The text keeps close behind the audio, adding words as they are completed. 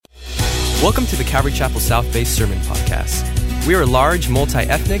Welcome to the Calvary Chapel South Bay Sermon Podcast. We are a large,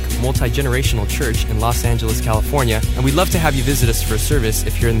 multi-ethnic, multi-generational church in Los Angeles, California, and we'd love to have you visit us for a service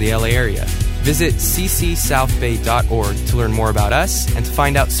if you're in the LA area. Visit ccsouthbay.org to learn more about us and to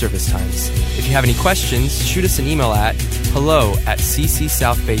find out service times. If you have any questions, shoot us an email at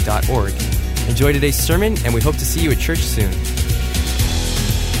hello@ccsouthbay.org. Enjoy today's sermon, and we hope to see you at church soon.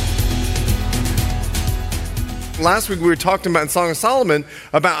 Last week we were talking about in Song of Solomon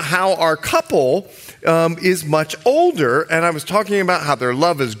about how our couple is much older, and I was talking about how their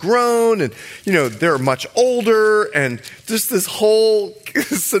love has grown, and they're much older, and just this whole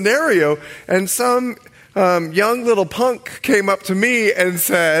scenario. And some young little punk came up to me and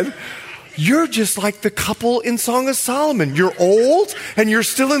said, "You're just like the couple in Song of Solomon. You're old, and you're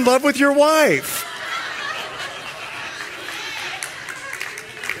still in love with your wife."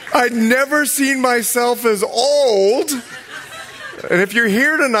 I'd never seen myself as old. And if you're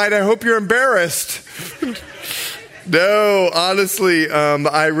here tonight, I hope you're embarrassed. No, honestly,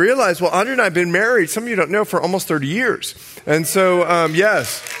 I realized, Andrea and I have been married, some of you don't know, for almost 30 years. And so,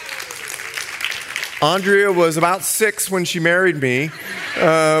 yes, Andrea was about 6 when she married me.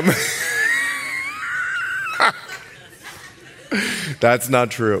 That's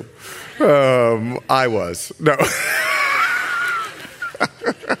not true. I was. No.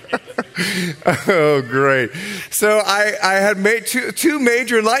 Oh, great. So I had made two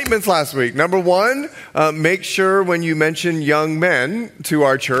major enlightenments last week. Number one, make sure when you mention young men to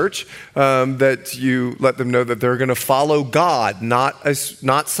our church that you let them know that they're going to follow God,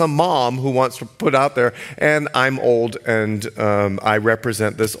 not some mom who wants to put out there, and I'm old, and I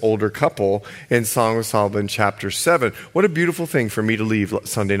represent this older couple in Song of Solomon chapter 7. What a beautiful thing for me to leave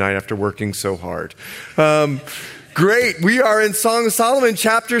Sunday night after working so hard. Great. We are in Song of Solomon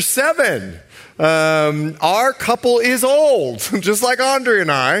chapter 7. Our couple is old, just like Andrea and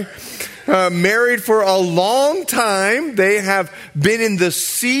I. Married for a long time. They have been in the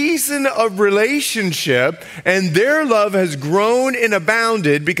season of relationship, and their love has grown and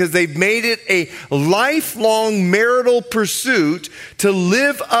abounded because they've made it a lifelong marital pursuit to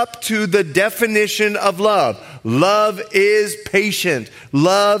live up to the definition of love. Love is patient.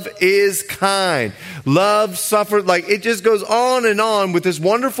 Love is kind. Love suffers. It just goes on with this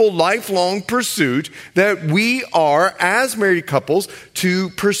wonderful lifelong pursuit that we are, as married couples,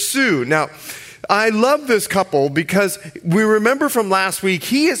 to pursue. Now, I love this couple because we remember from last week,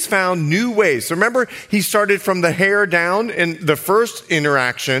 he has found new ways. So remember, he started from the hair down in the first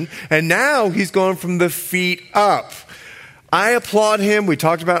interaction, and now he's going from the feet up. I applaud him. We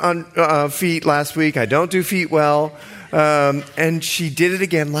talked about feet last week. I don't do feet well. And she did it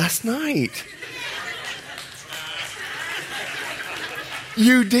again last night.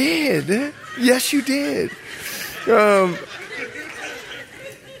 You did. Yes, you did.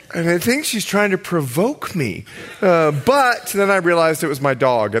 And I think she's trying to provoke me. But then I realized it was my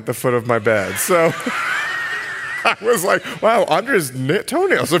dog at the foot of my bed. So I was like, wow, Andrea's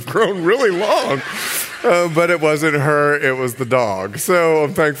toenails have grown really long. But it wasn't her, it was the dog. So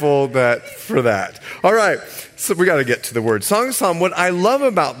I'm thankful for that. All right, so we got to get to the word. Song of Solomon, what I love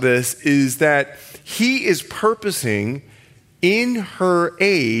about this is that he is purposing in her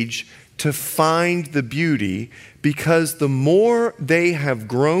age to find the beauty, because the more they have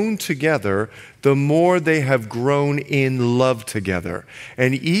grown together, the more they have grown in love together.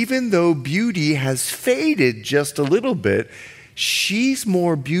 And even though beauty has faded just a little bit, she's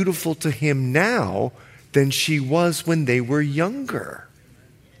more beautiful to him now than she was when they were younger.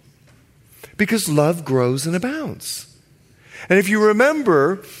 Because love grows and abounds. And if you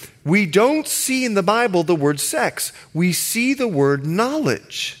remember, we don't see in the Bible the word sex. We see the word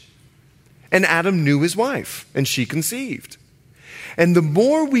knowledge. And Adam knew his wife, and she conceived. And the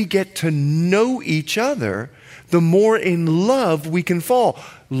more we get to know each other, the more in love we can fall.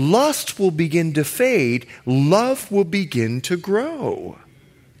 Lust will begin to fade. Love will begin to grow.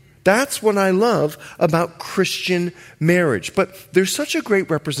 That's what I love about Christian marriage. But there's such a great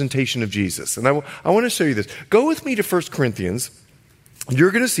representation of Jesus. And I want to show you this. Go with me to 1 Corinthians.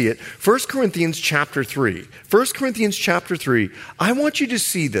 You're going to see it. 1 Corinthians chapter 3. 1 Corinthians chapter 3. I want you to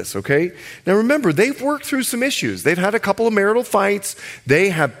see this, okay? Now remember, they've worked through some issues. They've had a couple of marital fights. They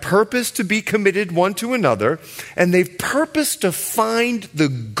have purposed to be committed one to another. And they've purposed to find the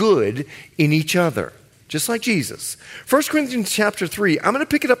good in each other. Just like Jesus. 1 Corinthians chapter 3, I'm going to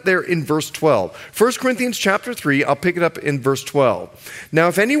pick it up there in verse 12. 1 Corinthians chapter 3, I'll pick it up in verse 12. Now,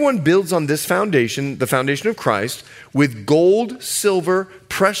 if anyone builds on this foundation, the foundation of Christ, with gold, silver,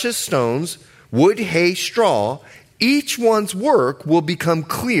 precious stones, wood, hay, straw, each one's work will become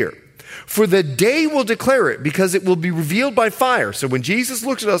clear. For the day will declare it, because it will be revealed by fire. So when Jesus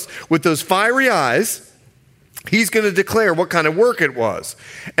looks at us with those fiery eyes, he's going to declare what kind of work it was.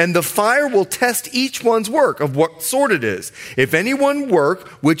 And the fire will test each one's work of what sort it is. If anyone work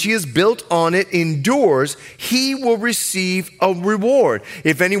which he has built on it endures, he will receive a reward.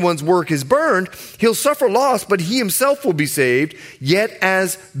 If anyone's work is burned, he'll suffer loss, but he himself will be saved, yet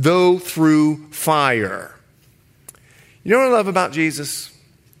as though through fire. You know what I love about Jesus?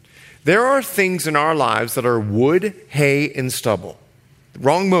 There are things in our lives that are wood, hay, and stubble.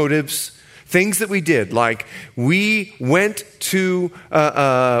 Wrong motives. Things that we did, like we went to,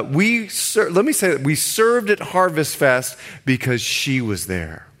 let me say that we served at Harvest Fest because she was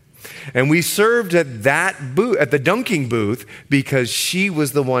there. And we served at that booth, at the dunking booth, because she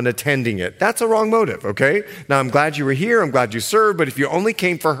was the one attending it. That's a wrong motive, okay? Now, I'm glad you were here. I'm glad you served. But if you only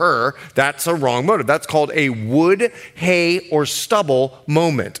came for her, that's a wrong motive. That's called a wood, hay, or stubble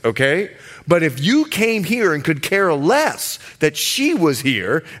moment, okay? But if you came here and could care less that she was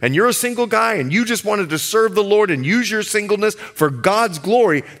here, and you're a single guy, and you just wanted to serve the Lord and use your singleness for God's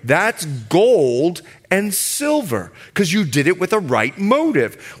glory, that's gold and silver, because you did it with a right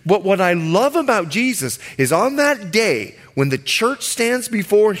motive. But what I love about Jesus is on that day, when the church stands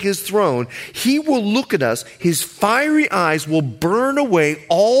before his throne, he will look at us, his fiery eyes will burn away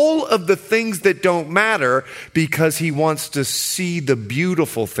all of the things that don't matter, because he wants to see the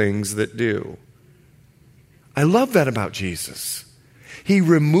beautiful things that do. I love that about Jesus. He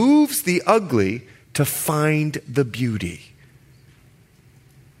removes the ugly to find the beauty.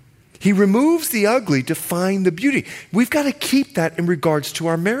 He removes the ugly to find the beauty. We've got to keep that in regards to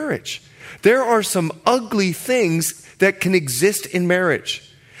our marriage. There are some ugly things that can exist in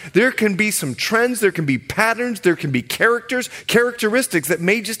marriage. There can be some trends, there can be patterns, there can be characteristics that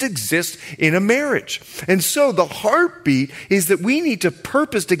may just exist in a marriage. And so the heartbeat is that we need to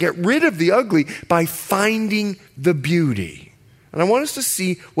purpose to get rid of the ugly by finding the beauty. And I want us to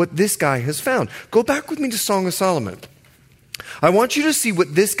see what this guy has found. Go back with me to Song of Solomon. I want you to see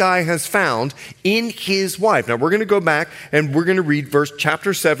what this guy has found in his wife. Now, we're going to go back and we're going to read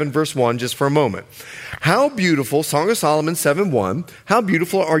chapter 7, verse 1 just for a moment. How beautiful, Song of Solomon 7:1, how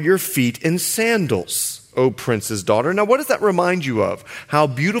beautiful are your feet in sandals, O prince's daughter. Now, what does that remind you of? How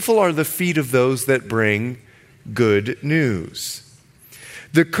beautiful are the feet of those that bring good news.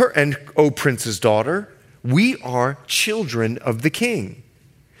 And, O prince's daughter, we are children of the king.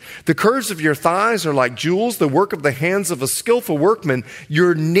 The curves of your thighs are like jewels, the work of the hands of a skillful workman.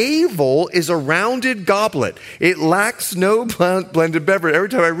 Your navel is a rounded goblet. It lacks no blended beverage. Every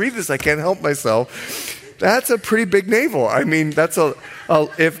time I read this, I can't help myself. That's a pretty big navel. I mean, that's a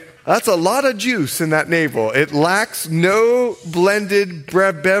lot of juice in that navel. It lacks no blended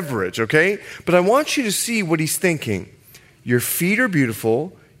beverage, okay? But I want you to see what he's thinking. Your feet are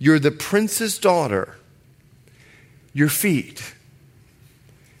beautiful. You're the prince's daughter. Your feet.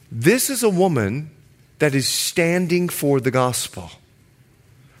 This is a woman that is standing for the gospel.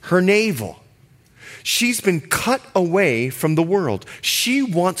 Her navel. She's been cut away from the world. She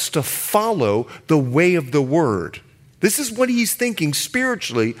wants to follow the way of the word. This is what he's thinking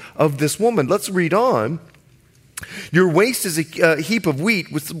spiritually of this woman. Let's read on. Your waist is a heap of wheat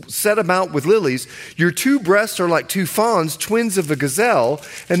set about with lilies. Your two breasts are like two fawns, twins of a gazelle.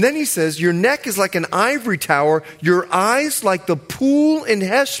 And then he says, your neck is like an ivory tower. Your eyes like the pool in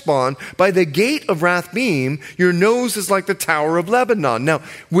Heshbon by the gate of Rathbeam. Your nose is like the tower of Lebanon. Now,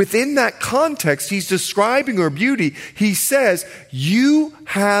 within that context, he's describing her beauty. He says, you're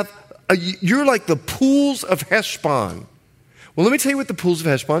like the pools of Heshbon. Well, let me tell you what the pools of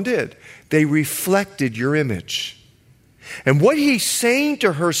Heshbon did. They reflected your image. And what he's saying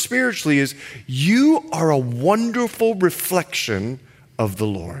to her spiritually is, you are a wonderful reflection of the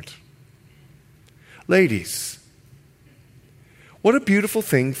Lord. Ladies, what a beautiful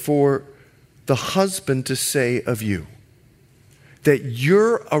thing for the husband to say of you, that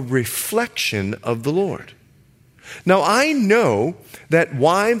you're a reflection of the Lord. Now, I know that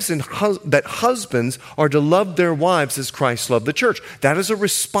that husbands are to love their wives as Christ loved the church. That is a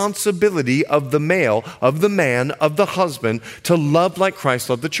responsibility of the male, of the man, of the husband, to love like Christ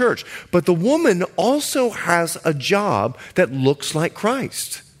loved the church. But the woman also has a job that looks like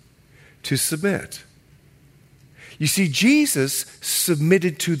Christ, to submit. You see, Jesus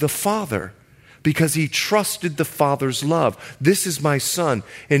submitted to the Father because he trusted the Father's love. This is my son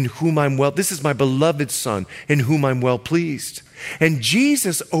in whom this is my beloved son in whom I'm well pleased. And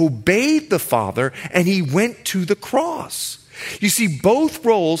Jesus obeyed the Father and he went to the cross. You see, both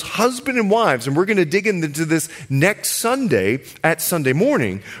roles, husband and wives, and we're going to dig into this next Sunday at Sunday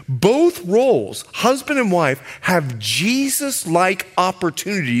morning, both roles, husband and wife, have Jesus-like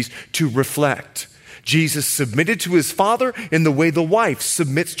opportunities to reflect. Jesus submitted to his Father in the way the wife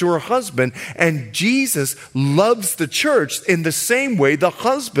submits to her husband, and Jesus loves the church in the same way the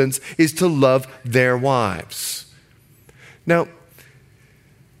husbands is to love their wives. Now,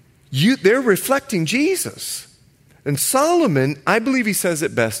 they're reflecting Jesus. And Solomon, I believe he says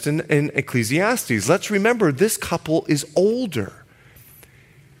it best in Ecclesiastes. Let's remember, this couple is older.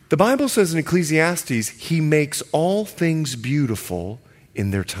 The Bible says in Ecclesiastes, he makes all things beautiful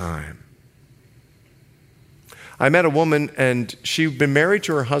in their time. I met a woman, and she'd been married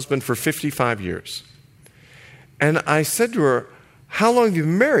to her husband for 55 years. And I said to her, how long have you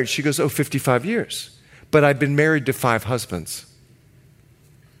been married? She goes, 55 years. But I've been married to 5 husbands.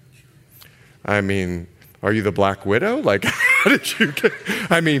 I mean, are you the Black Widow? Like, how did you get,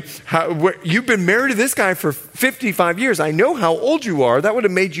 you've been married to this guy for 55 years. I know how old you are. That would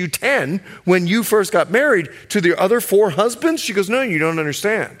have made you 10 when you first got married to the other 4 husbands. She goes, no, you don't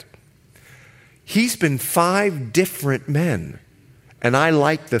understand. He's been 5 different men, and I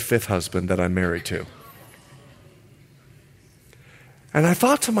like the 5th husband that I'm married to. And I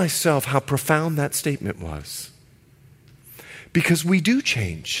thought to myself how profound that statement was. Because we do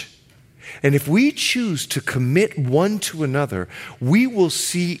change. And if we choose to commit one to another, we will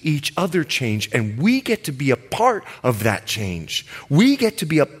see each other change, and we get to be a part of that change. We get to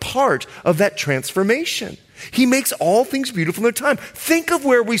be a part of that transformation. He makes all things beautiful in their time. Think of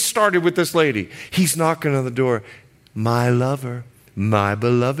where we started with this lady. He's knocking on the door. My lover, my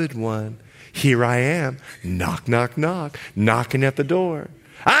beloved one, here I am. Knock, knock, knock, knocking at the door.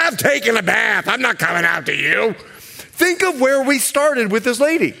 I've taken a bath. I'm not coming out to you. Think of where we started with this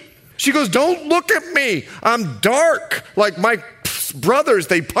lady. She goes, don't look at me. I'm dark. Like my brothers,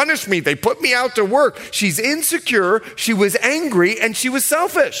 they punish me. They put me out to work. She's insecure. She was angry, and she was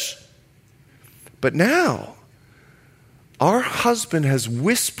selfish. But now, our husband has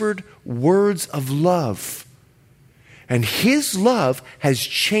whispered words of love. And his love has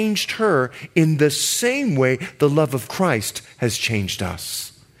changed her in the same way the love of Christ has changed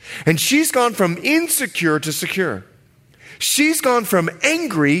us. And she's gone from insecure to secure. She's gone from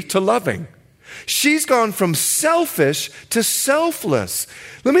angry to loving. She's gone from selfish to selfless.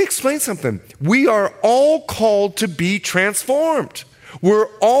 Let me explain something. We are all called to be transformed. We're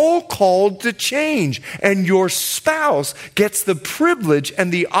all called to change. And your spouse gets the privilege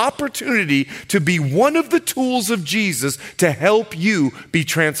and the opportunity to be one of the tools of Jesus to help you be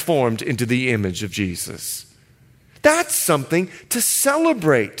transformed into the image of Jesus. That's something to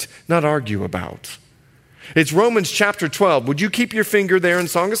celebrate, not argue about. It's Romans chapter 12. Would you keep your finger there in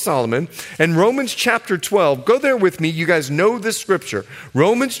Song of Solomon? And Romans chapter 12, go there with me. You guys know this scripture.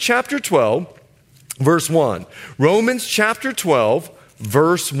 Romans chapter 12, verse 1. Romans chapter 12,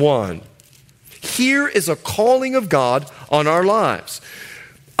 verse 1. Here is a calling of God on our lives.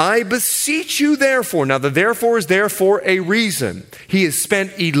 I beseech you therefore. Now the therefore is there for a reason. He has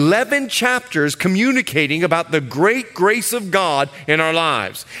spent 11 chapters communicating about the great grace of God in our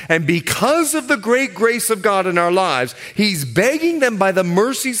lives. And because of the great grace of God in our lives, he's begging them by the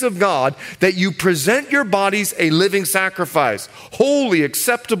mercies of God that you present your bodies a living sacrifice, holy,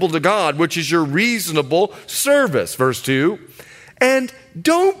 acceptable to God, which is your reasonable service. Verse 2. And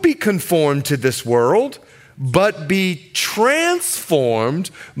don't be conformed to this world, but be transformed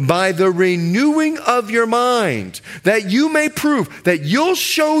by the renewing of your mind, that you may prove, that you'll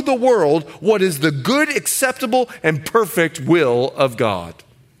show the world what is the good, acceptable, and perfect will of God.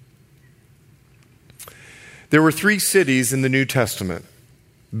 There were 3 cities in the New Testament: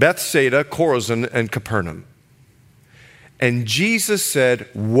 Bethsaida, Chorazin, and Capernaum. And Jesus said,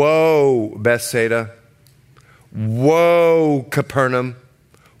 woe, Bethsaida. Woe, Capernaum.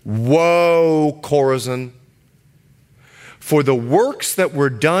 Woe, Chorazin. For the works that were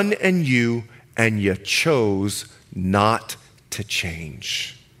done in you, and you chose not to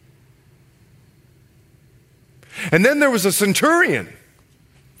change. And then there was a centurion.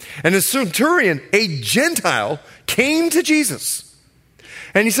 And the centurion, a Gentile, came to Jesus.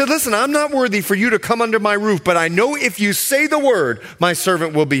 And he said, listen, I'm not worthy for you to come under my roof, but I know if you say the word, my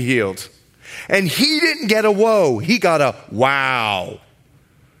servant will be healed. And he didn't get a woe. He got a wow.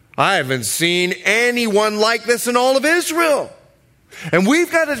 I haven't seen anyone like this in all of Israel. And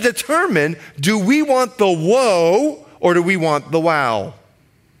we've got to determine, do we want the woe or do we want the wow?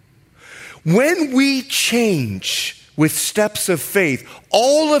 When we change, with steps of faith,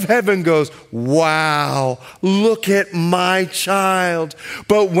 all of heaven goes, wow, look at my child.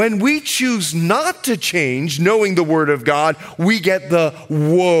 But when we choose not to change, knowing the Word of God, we get the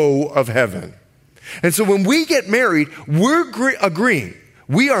woe of heaven. And so when we get married, we're agreeing.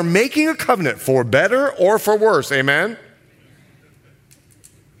 We are making a covenant for better or for worse. Amen?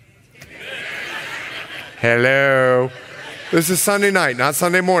 Hello. This is Sunday night, not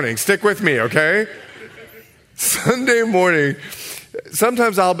Sunday morning. Stick with me, okay? Sunday morning.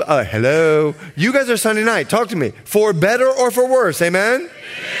 Sometimes I'll, hello. You guys are Sunday night. Talk to me. For better or for worse, amen?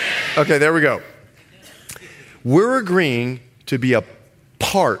 Okay, there we go. We're agreeing to be a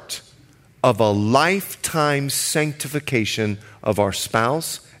part of a lifetime sanctification of our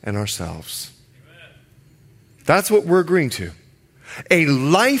spouse and ourselves. That's what we're agreeing to. A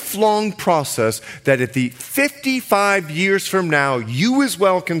lifelong process that at the 55 years from now, you as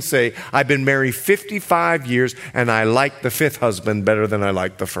well can say, I've been married 55 years and I like the fifth husband better than I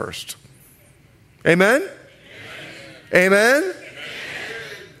like the first. Amen? Amen? Amen?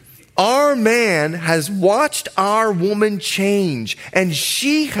 Our man has watched our woman change, and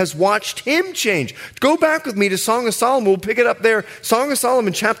she has watched him change. Go back with me to Song of Solomon. We'll pick it up there. Song of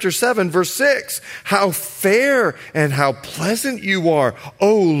Solomon, chapter 7, verse 6. How fair and how pleasant you are,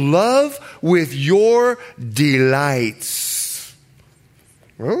 O love, with your delights.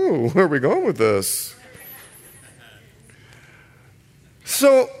 Oh, where are we going with this?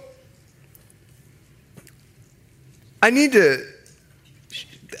 So, I need to...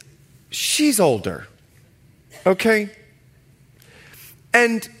 She's older, okay?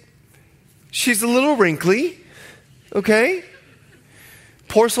 And she's a little wrinkly, okay?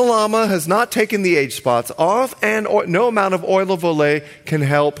 Porcelana has not taken the age spots off, and no amount of oil of Olay can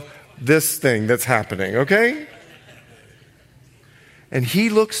help this thing that's happening, okay? And he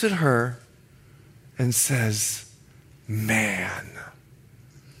looks at her and says, man,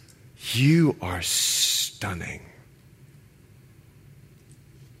 you are stunning.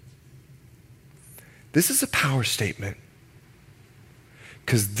 This is a power statement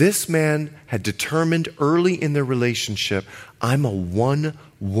because this man had determined early in their relationship, I'm a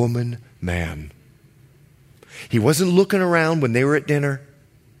one-woman man. He wasn't looking around when they were at dinner.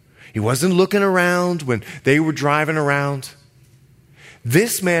 He wasn't looking around when they were driving around.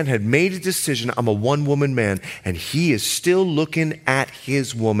 This man had made a decision, I'm a one-woman man, and he is still looking at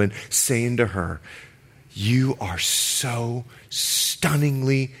his woman, saying to her, you are so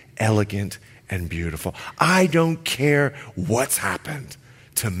stunningly elegant and beautiful. I don't care what's happened.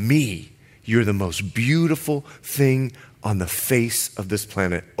 To me, you're the most beautiful thing on the face of this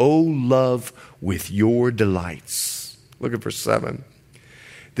planet. Oh, love, with your delights. Look at verse 7.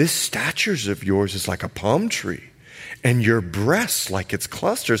 This stature of yours is like a palm tree, and your breasts like its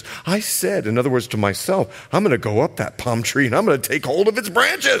clusters. I said, in other words, to myself, I'm going to go up that palm tree and I'm going to take hold of its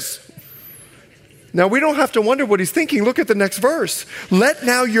branches. Now, we don't have to wonder what he's thinking. Look at the next verse. Let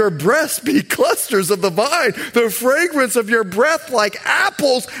now your breasts be clusters of the vine, the fragrance of your breath like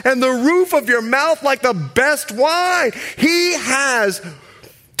apples, and the roof of your mouth like the best wine. He has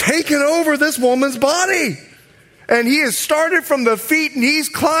taken over this woman's body. And he has started from the feet and he's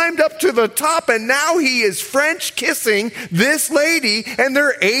climbed up to the top, and now he is French kissing this lady, and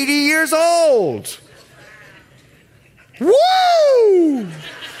they're 80 years old. Woo!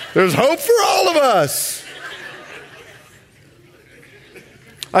 There's hope for all of us.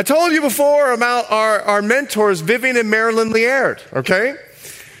 I told you before about our mentors, Vivian and Marilyn Liard, okay?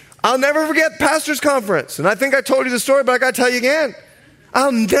 I'll never forget Pastor's Conference. And I think I told you the story, but I got to tell you again.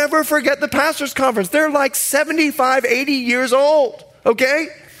 I'll never forget the Pastor's Conference. They're like 75, 80 years old, okay?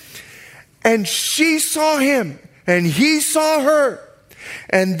 And she saw him, and he saw her.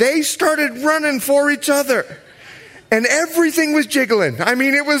 And they started running for each other. And everything was jiggling. I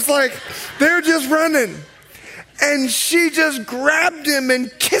mean, it was like they're just running. And she just grabbed him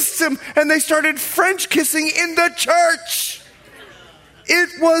and kissed him, and they started French kissing in the church.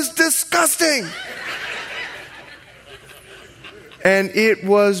 It was disgusting. And it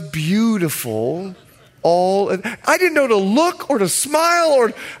was beautiful. I didn't know to look or to smile,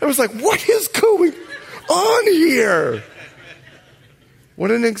 or I was like, what is going on here?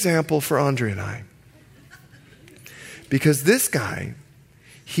 What an example for Andre and I. Because this guy,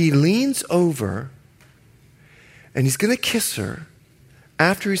 he leans over and he's going to kiss her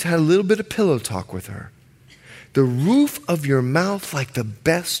after he's had a little bit of pillow talk with her. The roof of your mouth like the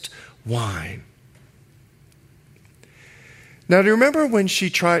best wine. Now, do you remember when he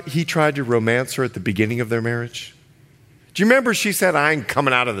tried to romance her at the beginning of their marriage? Do you remember she said, I ain't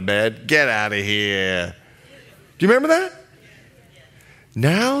coming out of the bed. Get out of here. Do you remember that?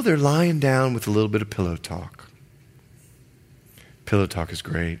 Now they're lying down with a little bit of pillow talk. Pillow talk is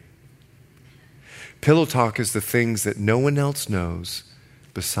great. Pillow talk is the things that no one else knows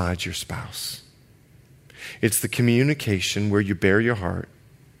besides your spouse. It's the communication where you bare your heart,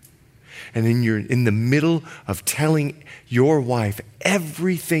 and then you're in the middle of telling your wife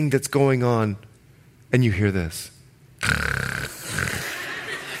everything that's going on, and you hear this.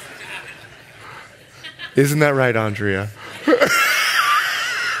 Isn't that right, Andrea?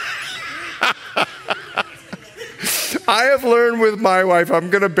 I have learned with my wife, I'm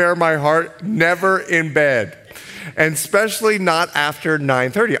going to bare my heart never in bed. And especially not after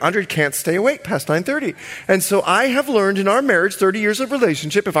 9:30. Andre can't stay awake past 9:30. And so I have learned in our marriage, 30 years of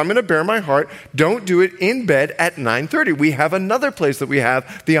relationship, if I'm going to bare my heart, don't do it in bed at 9:30. We have another place that we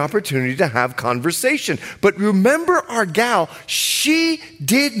have the opportunity to have conversation. But remember our gal, she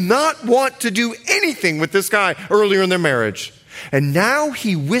did not want to do anything with this guy earlier in their marriage. And now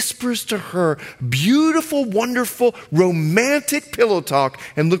he whispers to her beautiful, wonderful, romantic pillow talk.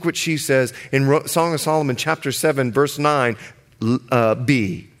 And look what she says in Song of Solomon, chapter 7, verse 9,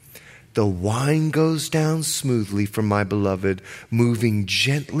 B. The wine goes down smoothly from my beloved, moving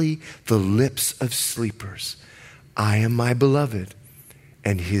gently the lips of sleepers. I am my beloved,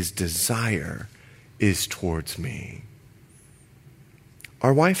 and his desire is towards me.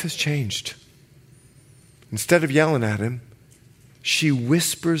 Our wife has changed. Instead of yelling at him, she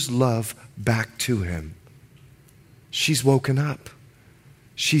whispers love back to him. She's woken up.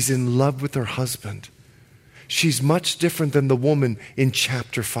 She's in love with her husband. She's much different than the woman in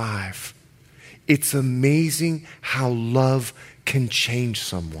chapter 5. It's amazing how love can change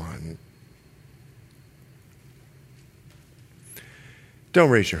someone.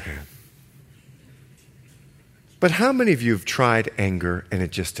 Don't raise your hand. But how many of you have tried anger and it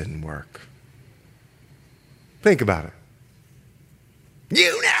just didn't work? Think about it.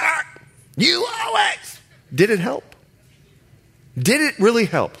 You never. You always. Did it help? Did it really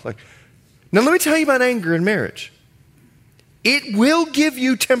help? Now let me tell you about anger in marriage. It will give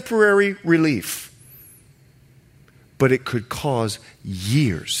you temporary relief, but it could cause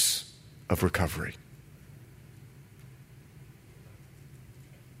years of recovery.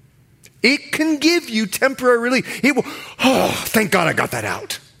 It can give you temporary relief. It will, thank God I got that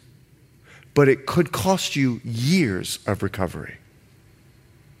out. But it could cost you years of recovery.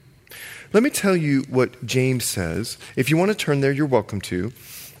 Let me tell you what James says. If you want to turn there, you're welcome to.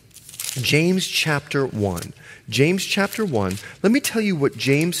 James chapter 1. James chapter 1. Let me tell you what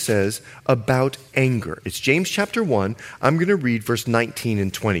James says about anger. It's James chapter 1. I'm going to read verse 19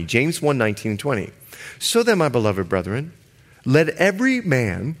 and 20. James 1, 19 and 20. So then, my beloved brethren, let every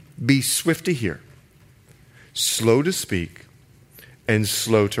man be swift to hear, slow to speak, and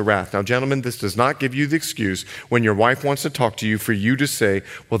slow to wrath. Now, gentlemen, this does not give you the excuse when your wife wants to talk to you for you to say,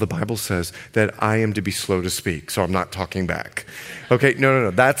 well, the Bible says that I am to be slow to speak, so I'm not talking back. Okay,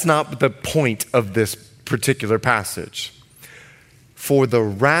 no. That's not the point of this particular passage. For the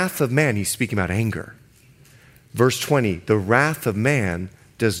wrath of man, he's speaking about anger. Verse 20, the wrath of man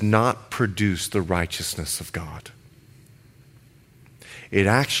does not produce the righteousness of God. It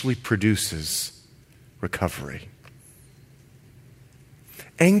actually produces recovery.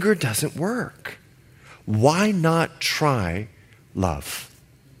 Anger doesn't work. Why not try love?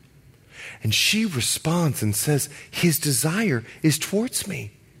 And she responds and says, his desire is towards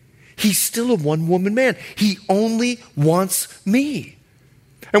me. He's still a one-woman man. He only wants me.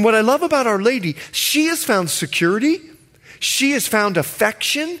 And what I love about Our Lady, she has found security. She has found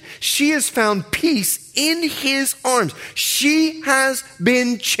affection. She has found peace in his arms. She has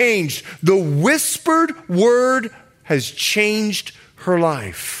been changed. The whispered word has changed her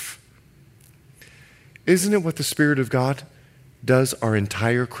life. Isn't it what the Spirit of God does our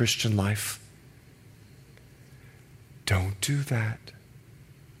entire Christian life? Don't do that.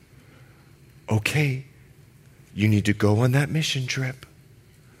 Okay, you need to go on that mission trip.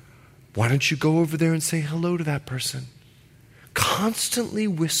 Why don't you go over there and say hello to that person? Constantly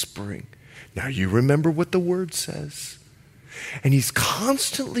whispering. Now you remember what the word says. And he's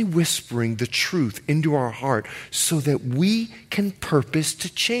constantly whispering the truth into our heart so that we can purpose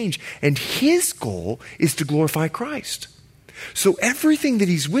to change. And his goal is to glorify Christ. So everything that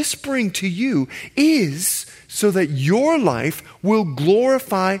he's whispering to you is so that your life will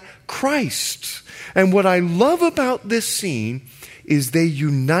glorify Christ. And what I love about this scene is they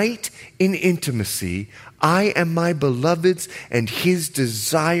unite in intimacy. I am my beloved's, and his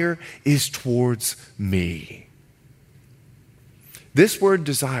desire is towards me. This word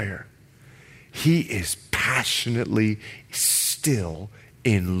desire, he is passionately still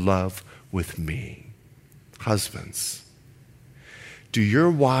in love with me. Husbands, do your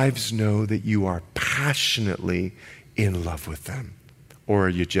wives know that you are passionately in love with them? or are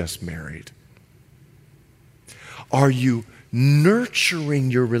you just married? Are you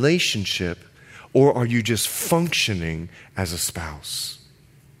nurturing your relationship, or are you just functioning as a spouse?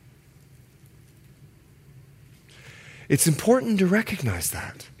 It's important to recognize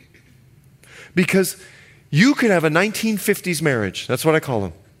that. Because you can have a 1950s marriage. That's what I call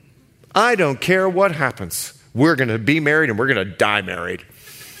them. I don't care what happens. We're going to be married and we're going to die married.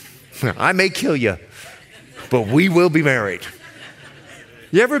 I may kill you, but we will be married.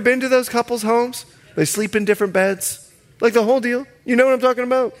 You ever been to those couples' homes? They sleep in different beds. Like the whole deal. You know what I'm talking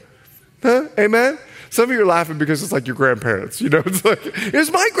about? Huh? Amen? Some of you are laughing because it's like your grandparents. You know, it's like,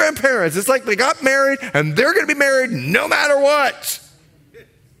 it's my grandparents. It's like they got married and they're going to be married no matter what.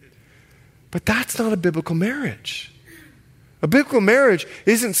 But that's not a biblical marriage. A biblical marriage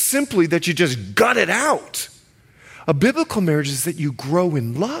isn't simply that you just gut it out. A biblical marriage is that you grow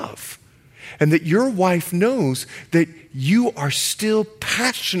in love and that your wife knows that you are still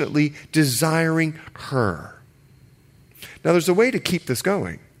passionately desiring her. Now, there's a way to keep this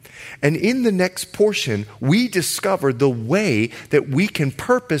going. And in the next portion, we discover the way that we can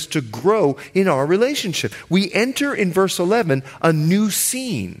purpose to grow in our relationship. We enter in verse 11 a new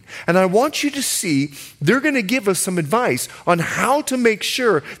scene. And I want you to see, they're going to give us some advice on how to make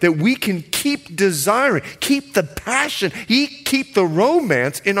sure that we can keep desiring, keep the passion, keep the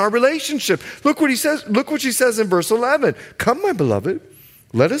romance in our relationship. Look what he says. Look what she says in verse 11. Come, my beloved.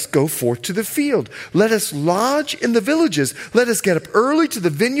 Let us go forth to the field. Let us lodge in the villages. Let us get up early to the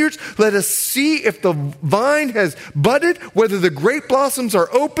vineyards. Let us see if the vine has budded, whether the grape blossoms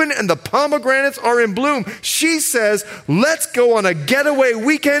are open and the pomegranates are in bloom. She says, let's go on a getaway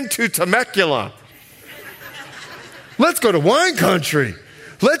weekend to Temecula. Let's go to wine country.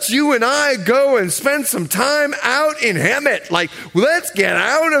 Let's you and I go and spend some time out in Hemet. Like, let's get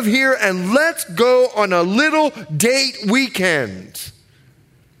out of here and let's go on a little date weekend.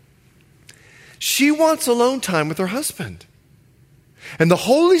 She wants alone time with her husband. And the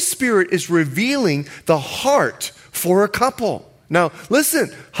Holy Spirit is revealing the heart for a couple. Now,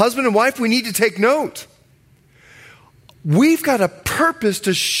 listen, husband and wife, we need to take note. We've got a purpose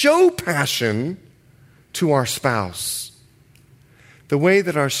to show passion to our spouse, the way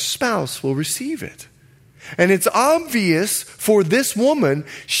that our spouse will receive it. And it's obvious for this woman,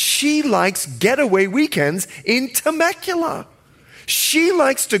 she likes getaway weekends in Temecula. She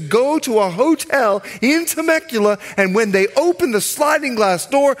likes to go to a hotel in Temecula, and when they open the sliding glass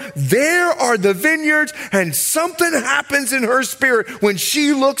door, there are the vineyards, and something happens in her spirit when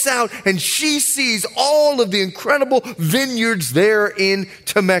she looks out and she sees all of the incredible vineyards there in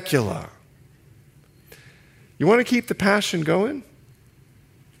Temecula. You want to keep the passion going?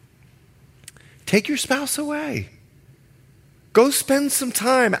 Take your spouse away. Go spend some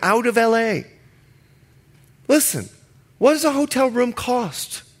time out of LA. Listen. What does a hotel room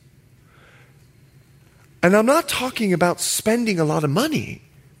cost? And I'm not talking about spending a lot of money.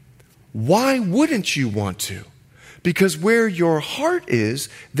 Why wouldn't you want to? Because where your heart is,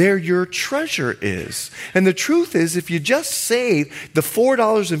 there your treasure is. And the truth is, if you just save the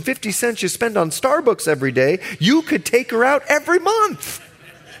 $4.50 you spend on Starbucks every day, you could take her out every month.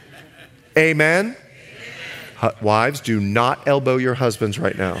 Amen? Wives, do not elbow your husbands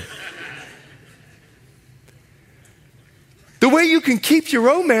right now. The way you can keep your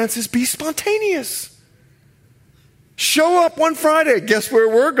romance is be spontaneous. Show up one Friday. Guess where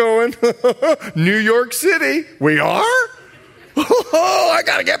we're going? New York City. We are? Oh, I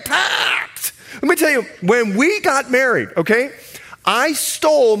got to get packed. Let me tell you, when we got married, okay, I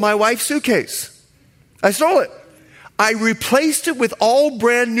stole my wife's suitcase. I stole it. I replaced it with all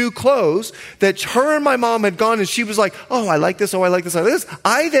brand new clothes that her and my mom had gone, and she was like, oh, I like this, oh, I like this, I like this.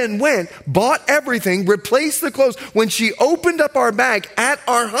 I then went, bought everything, replaced the clothes. When she opened up our bag at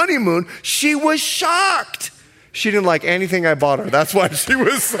our honeymoon, she was shocked. She didn't like anything I bought her. That's why she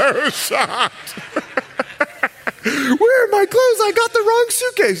was so shocked. Where are my clothes? I got the wrong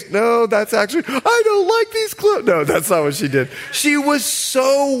suitcase. No, that's actually, I don't like these clothes. No, that's not what she did. She was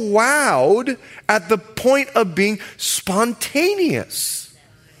so wowed at the point of being spontaneous.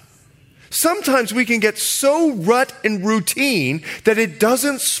 Sometimes we can get so rut and routine that it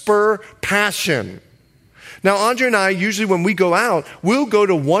doesn't spur passion. Now, Andre and I, usually when we go out, we'll go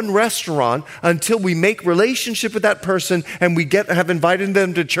to one restaurant until we make relationship with that person and we have invited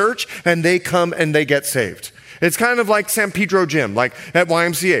them to church and they come and they get saved. It's kind of like San Pedro Gym, like at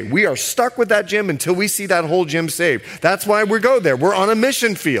YMCA. We are stuck with that gym until we see that whole gym saved. That's why we go there. We're on a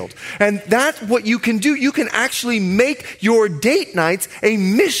mission field. And that's what you can do. You can actually make your date nights a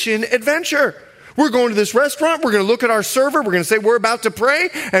mission adventure. We're going to this restaurant. We're going to look at our server. We're going to say, we're about to pray,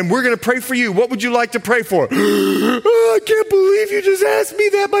 and we're going to pray for you. What would you like to pray for? Oh, I can't believe you just asked me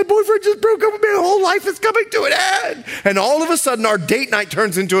that. My boyfriend just broke up with me. My whole life is coming to an end. And all of a sudden, our date night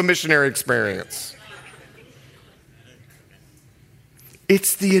turns into a missionary experience.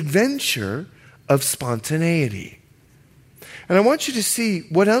 It's the adventure of spontaneity. And I want you to see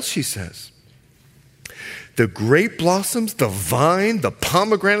what else she says. The grape blossoms, the vine, the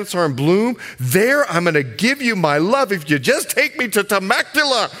pomegranates are in bloom. There I'm going to give you my love if you just take me to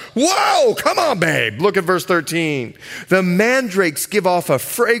Temecula. Whoa, come on, babe. Look at verse 13. The mandrakes give off a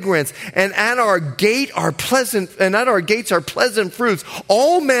fragrance, and at our gates are pleasant fruits.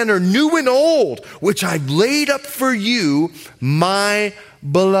 All manner new and old, which I've laid up for you, my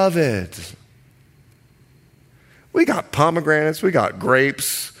beloved. We got pomegranates, we got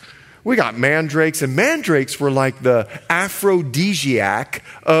grapes. We got mandrakes, and mandrakes were like the aphrodisiac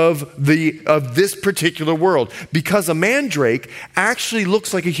of this particular world, because a mandrake actually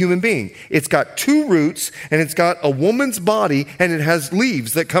looks like a human being. It's got two roots, and it's got a woman's body, and it has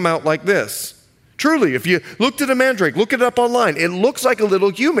leaves that come out like this. Truly, if you looked at a mandrake, look it up online, it looks like a little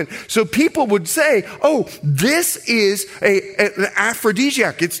human. So people would say, oh, this is an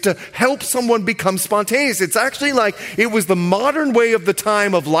aphrodisiac. It's to help someone become spontaneous. It's actually like it was the modern way of the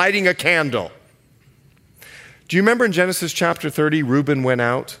time of lighting a candle. Do you remember in Genesis chapter 30, Reuben went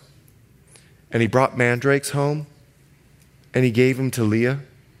out and he brought mandrakes home and he gave them to Leah?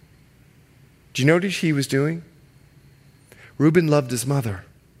 Do you know what he was doing? Reuben loved his mother.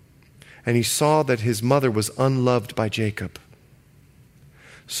 And he saw that his mother was unloved by Jacob.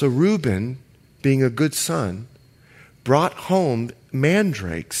 So Reuben, being a good son, brought home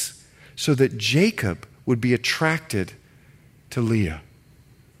mandrakes so that Jacob would be attracted to Leah.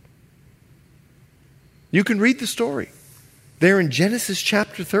 You can read the story. They're in Genesis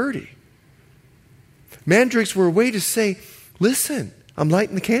chapter 30. Mandrakes were a way to say, listen, I'm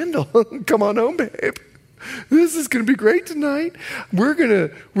lighting the candle. Come on home, babe. This is going to be great tonight. We're going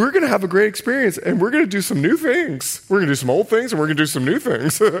to have a great experience, and we're going to do some new things. We're going to do some old things, and we're going to do some new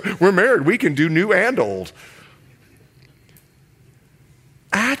things. We're married. We can do new and old.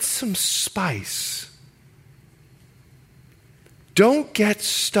 Add some spice. Don't get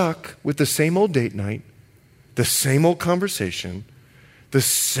stuck with the same old date night, the same old conversation, the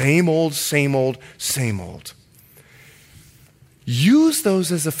same old. Use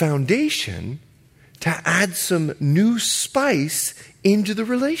those as a foundation to add some new spice into the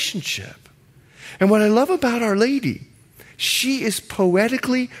relationship. And what I love about Our Lady, she is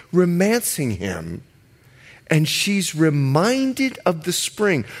poetically romancing him, and she's reminded of the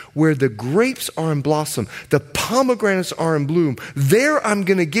spring where the grapes are in blossom, the pomegranates are in bloom. There I'm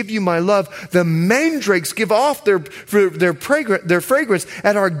going to give you my love. The mandrakes give off their fragrance.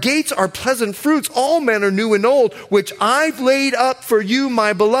 At our gates are pleasant fruits. All men are new and old, which I've laid up for you,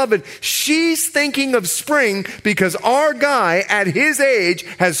 my beloved. She's thinking of spring because our guy at his age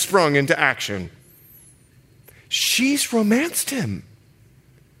has sprung into action. She's romanced him.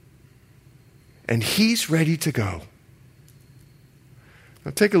 And he's ready to go.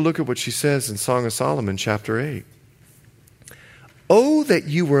 Now take a look at what she says in Song of Solomon, chapter 8. Oh, that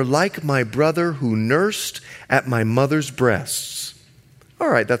you were like my brother who nursed at my mother's breasts. All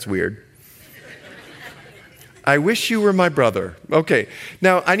right, that's weird. I wish you were my brother. Okay,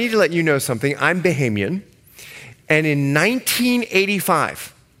 now I need to let you know something. I'm Bahamian. And in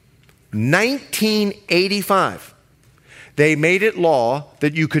 1985, they made it law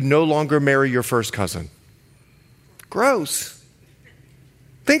that you could no longer marry your first cousin. Gross.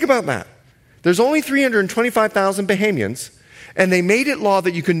 Think about that. There's only 325,000 Bahamians, and they made it law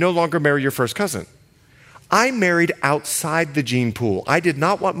that you could no longer marry your first cousin. I married outside the gene pool. I did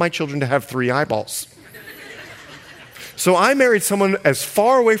not want my children to have 3 eyeballs. So I married someone as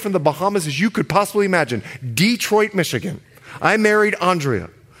far away from the Bahamas as you could possibly imagine. Detroit, Michigan. I married Andrea.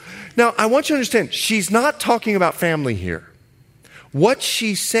 Now, I want you to understand, she's not talking about family here. What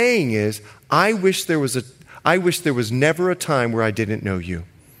she's saying is, I wish there was never a time where I didn't know you.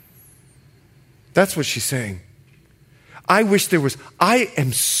 That's what she's saying. I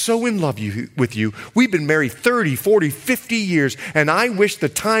am so in love with you. We've been married 30, 40, 50 years, and I wish the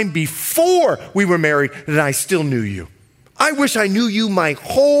time before we were married that I still knew you. I wish I knew you my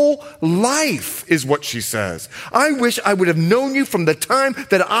whole life, is what she says. I wish I would have known you from the time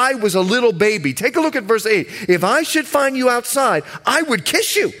that I was a little baby. Take a look at verse 8. If I should find you outside, I would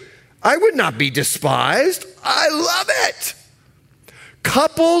kiss you. I would not be despised. I love it.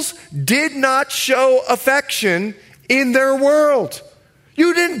 Couples did not show affection in their world.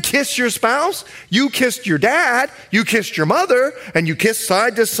 You didn't kiss your spouse. You kissed your dad. You kissed your mother. And you kissed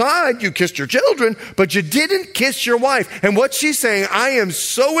side to side. You kissed your children. But you didn't kiss your wife. And what she's saying, I am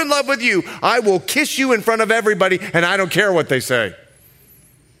so in love with you, I will kiss you in front of everybody, and I don't care what they say.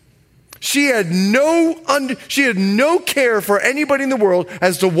 She had no care for anybody in the world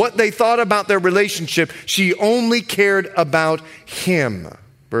as to what they thought about their relationship. She only cared about him.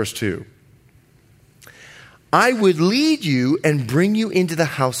 Verse 2. I would lead you and bring you into the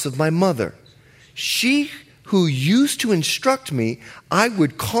house of my mother. She who used to instruct me, I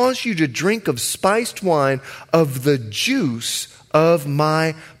would cause you to drink of spiced wine, of the juice of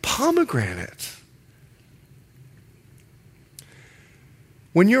my pomegranate.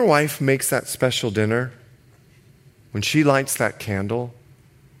 When your wife makes that special dinner, when she lights that candle,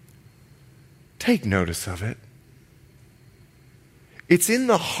 take notice of it. It's in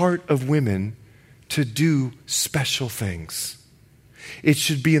the heart of women to do special things. It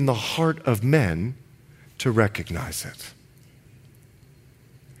should be in the heart of men to recognize it.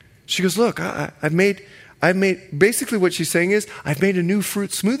 She goes, look, I've made, basically what she's saying is, I've made a new fruit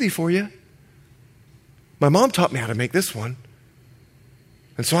smoothie for you. My mom taught me how to make this one.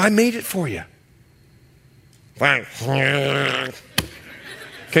 And so I made it for you. Can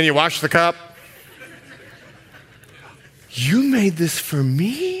you wash the cup? You made this for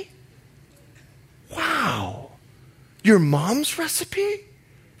me? Wow. Your mom's recipe?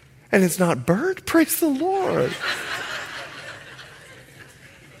 And it's not burnt? Praise the Lord.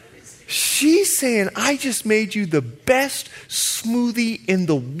 She's saying, I just made you the best smoothie in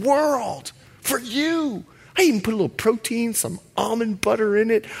the world for you. I even put a little protein, some almond butter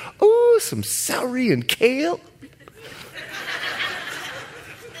in it. Oh, some celery and kale.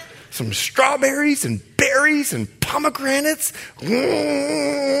 Some strawberries and berries and pomegranates.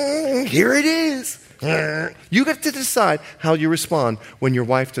 Here it is. You have to decide how you respond when your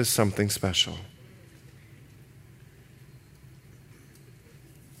wife does something special.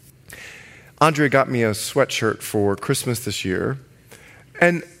 Andrea got me a sweatshirt for Christmas this year.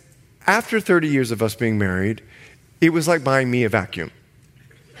 And after 30 years of us being married, it was like buying me a vacuum.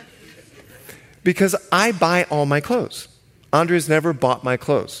 Because I buy all my clothes. Andrea's never bought my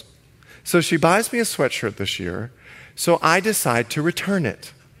clothes. So she buys me a sweatshirt this year, so I decide to return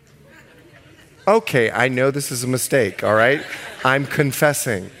it. Okay, I know this is a mistake, all right? I'm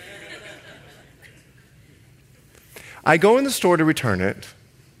confessing. I go in the store to return it,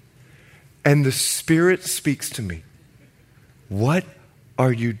 and the Spirit speaks to me. What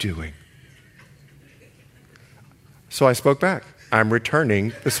are you doing? So I spoke back. I'm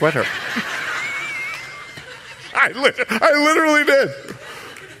returning the sweater. I literally did.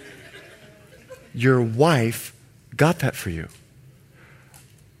 Your wife got that for you.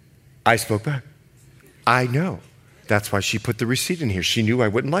 I spoke back. I know. That's why she put the receipt in here. She knew I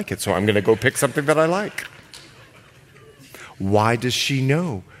wouldn't like it, so I'm going to go pick something that I like. Why does she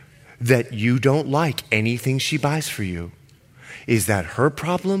know that you don't like anything she buys for you? Is that her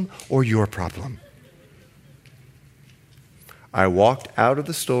problem or your problem? I walked out of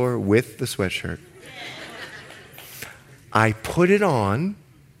the store with the sweatshirt. I put it on,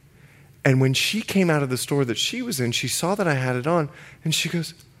 and when she came out of the store that she was in, she saw that I had it on, and she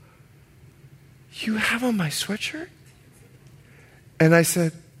goes, you have on my sweatshirt? And I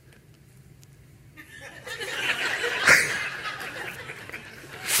said,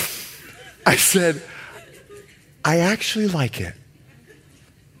 I actually like it.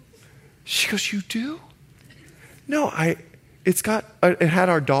 She goes, you do? No, it had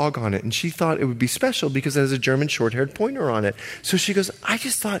our dog on it, and she thought it would be special because it has a German short-haired pointer on it. So she goes, I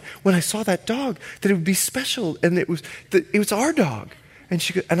just thought when I saw that dog that it would be special, and it was our dog.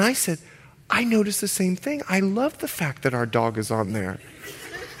 And I said, I noticed the same thing. I love the fact that our dog is on there.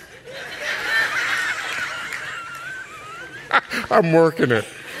 I'm working it.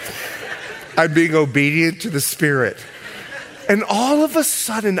 I'm being obedient to the Spirit. And all of a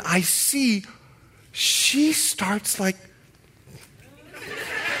sudden, I see she starts like,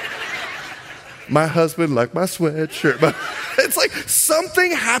 my husband liked my sweatshirt. It's like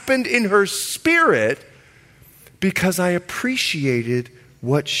something happened in her spirit because I appreciated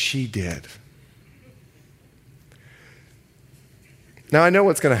what she did. Now, I know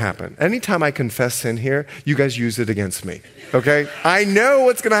what's going to happen. Anytime I confess sin here, you guys use it against me, okay? I know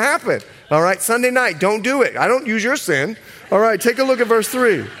what's going to happen, all right? Sunday night, don't do it. I don't use your sin. All right, take a look at verse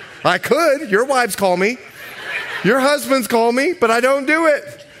 3. I could. Your wives call me. Your husbands call me, but I don't do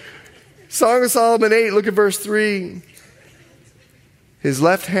it. Song of Solomon 8, look at verse 3. His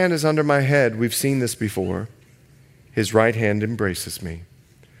left hand is under my head. We've seen this before. His right hand embraces me.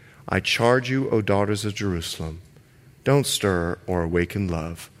 I charge you, O daughters of Jerusalem, Don't stir or awaken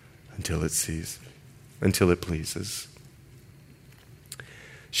love until it pleases.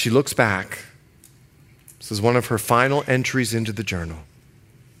 She looks back. This is one of her final entries into the journal.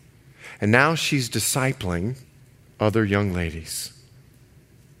 And now she's discipling other young ladies.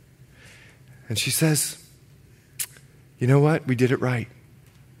 And she says, you know what? We did it right.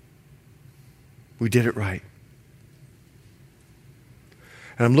 We did it right.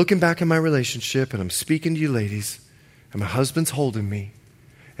 And I'm looking back in my relationship and I'm speaking to you ladies, and my husband's holding me.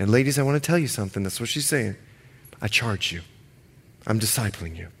 And ladies, I want to tell you something. That's what she's saying. I charge you. I'm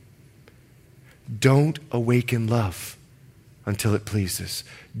discipling you. Don't awaken love until it pleases.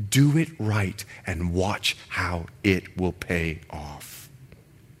 Do it right and watch how it will pay off.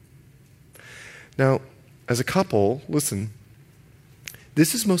 Now, as a couple, listen,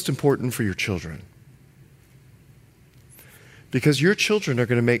 this is most important for your children. Because your children are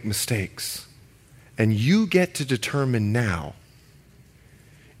going to make mistakes. And you get to determine now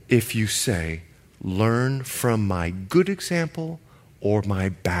if you say, learn from my good example or my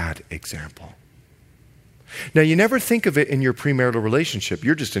bad example. Now, you never think of it in your premarital relationship.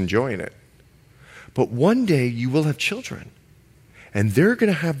 You're just enjoying it. But one day you will have children, and they're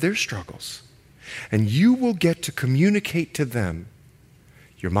going to have their struggles. And you will get to communicate to them,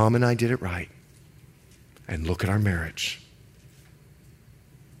 your mom and I did it right. And look at our marriage.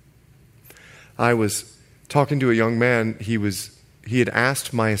 I was talking to a young man. He had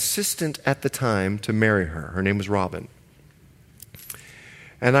asked my assistant at the time to marry her. Her name was Robin.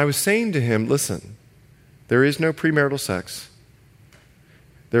 And I was saying to him, listen, there is no premarital sex.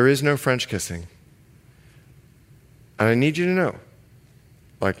 There is no French kissing. And I need you to know,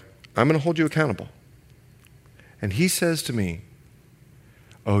 I'm going to hold you accountable. And he says to me,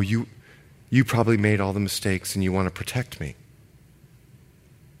 oh, you probably made all the mistakes and you want to protect me.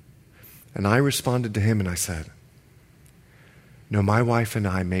 And I responded to him and I said, no, my wife and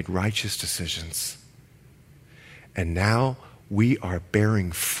I made righteous decisions. And now we are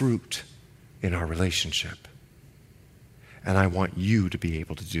bearing fruit in our relationship. And I want you to be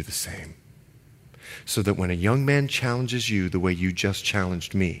able to do the same. So that when a young man challenges you the way you just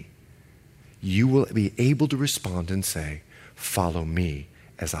challenged me, you will be able to respond and say, follow me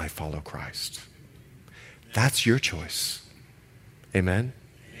as I follow Christ. That's your choice. Amen?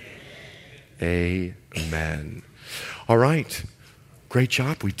 Amen. All right. Great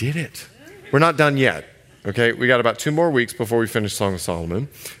job. We did it. We're not done yet. Okay, we got about 2 more weeks before we finish Song of Solomon.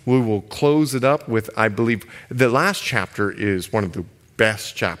 We will close it up with, I believe, the last chapter is one of the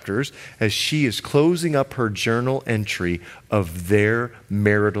best chapters, as she is closing up her journal entry of their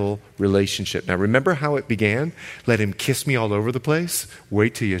marital relationship. Now, remember how it began? Let him kiss me all over the place.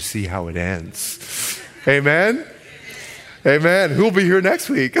 Wait till you see how it ends. Amen? Amen. Who'll be here next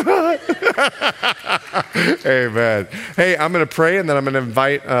week? Amen. Hey, I'm going to pray, and then I'm going to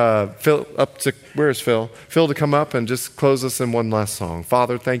invite Phil up to, where's Phil? Phil to come up and just close us in one last song.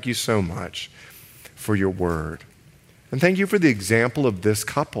 Father, thank you so much for your word. And thank you for the example of this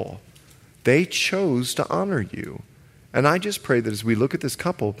couple. They chose to honor you. And I just pray that as we look at this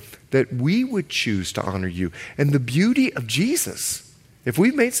couple, that we would choose to honor you. And the beauty of Jesus, if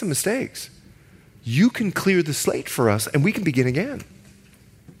we've made some mistakes, you can clear the slate for us and we can begin again.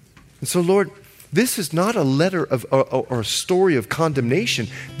 And so, Lord, this is not a letter of or a story of condemnation.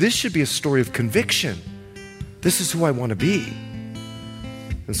 This should be a story of conviction. This is who I want to be.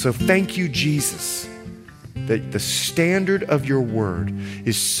 And so thank you, Jesus, that the standard of your word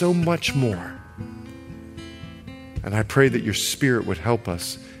is so much more. And I pray that your Spirit would help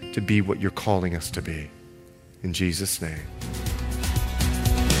us to be what you're calling us to be. In Jesus' name.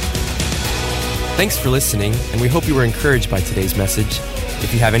 Thanks for listening, and we hope you were encouraged by today's message.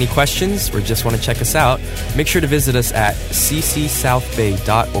 If you have any questions or just want to check us out, make sure to visit us at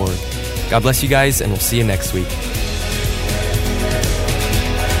ccsouthbay.org. God bless you guys, and we'll see you next week.